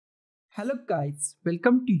Hello guys,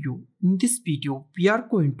 welcome to you. In this video, we are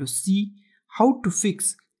going to see how to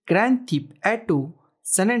fix Grand Theft Auto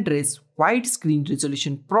San Andreas widescreen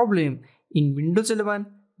resolution problem in Windows 11,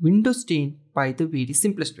 Windows 10 by the very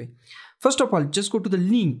simplest way. First of all, just go to the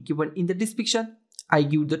link given in the description. I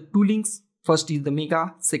give the two links. First is the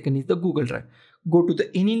Mega, second is the Google Drive. Go to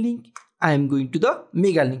the any link. I am going to the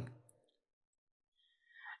Mega link.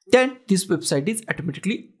 Then this website is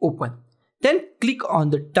automatically open. Then click on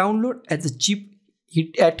the download as a zip,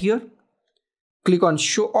 hit at here, click on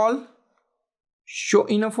show all, show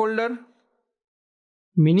in a folder,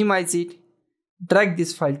 minimize it, drag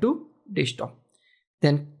this file to desktop.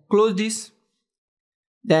 Then close this,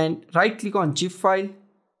 then right click on zip file,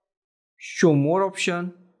 show more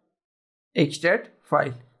option, extract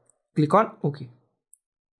file, click on OK.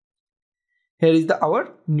 Here is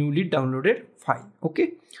our newly downloaded file.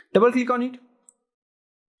 Okay, double click on it.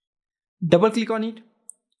 Double click on it,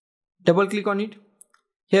 double click on it.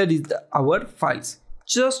 Here is our files.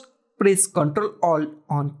 Just press Ctrl Alt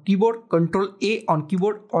on keyboard, Ctrl A on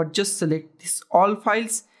keyboard, or just select this all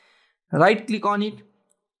files. Right click on it,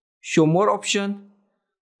 show more option,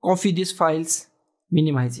 copy these files,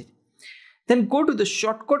 minimize it. Then go to the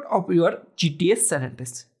shortcut of your GTA San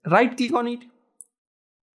Andreas. Right click on it,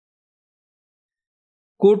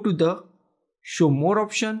 go to the show more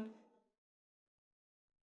option,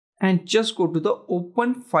 and just go to the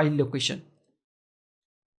open file location.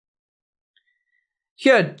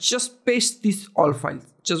 Here just paste this all files.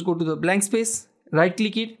 Just go to the blank space, right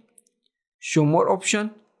click it, show more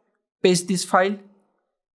option, paste this file,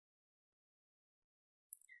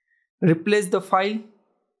 replace the file.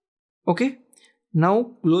 Okay,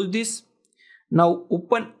 now close this. Now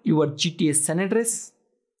open your GTA San Andreas,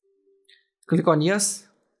 click on yes.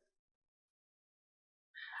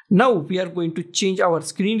 Now we are going to change our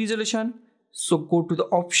screen resolution. So go to the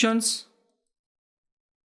options.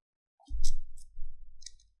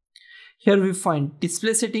 Here we find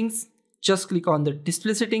display settings. Just click on the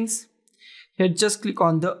display settings. Here just click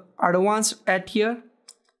on the advanced at here.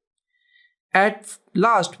 At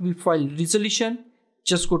last we find resolution.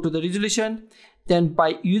 Just go to the resolution. Then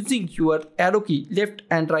by using your arrow key, left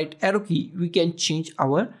and right arrow key, we can change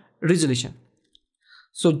our resolution.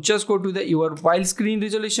 So just go to your widescreen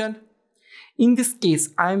resolution. In this case,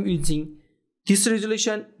 I am using this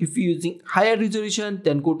resolution. If you are using higher resolution,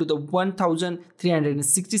 then go to the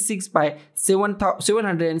 1366 by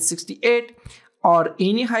 768, or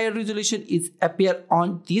any higher resolution is appear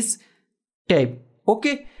on this tab.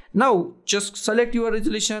 Okay. Now just select your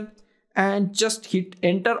resolution and just hit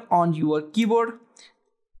enter on your keyboard.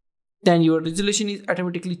 Then your resolution is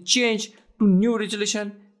automatically changed to new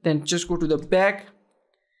resolution. Then just go to the back.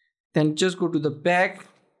 Then just go to the back,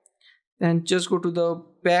 then just go to the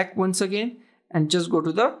back once again, and just go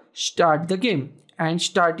to the start the game and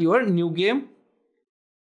start your new game.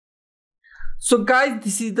 So guys,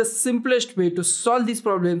 this is the simplest way to solve this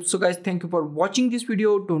problem. So guys, thank you for watching this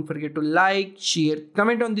video. Don't forget to like, share,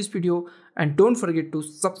 comment on this video, and don't forget to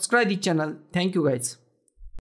subscribe the channel. Thank you guys.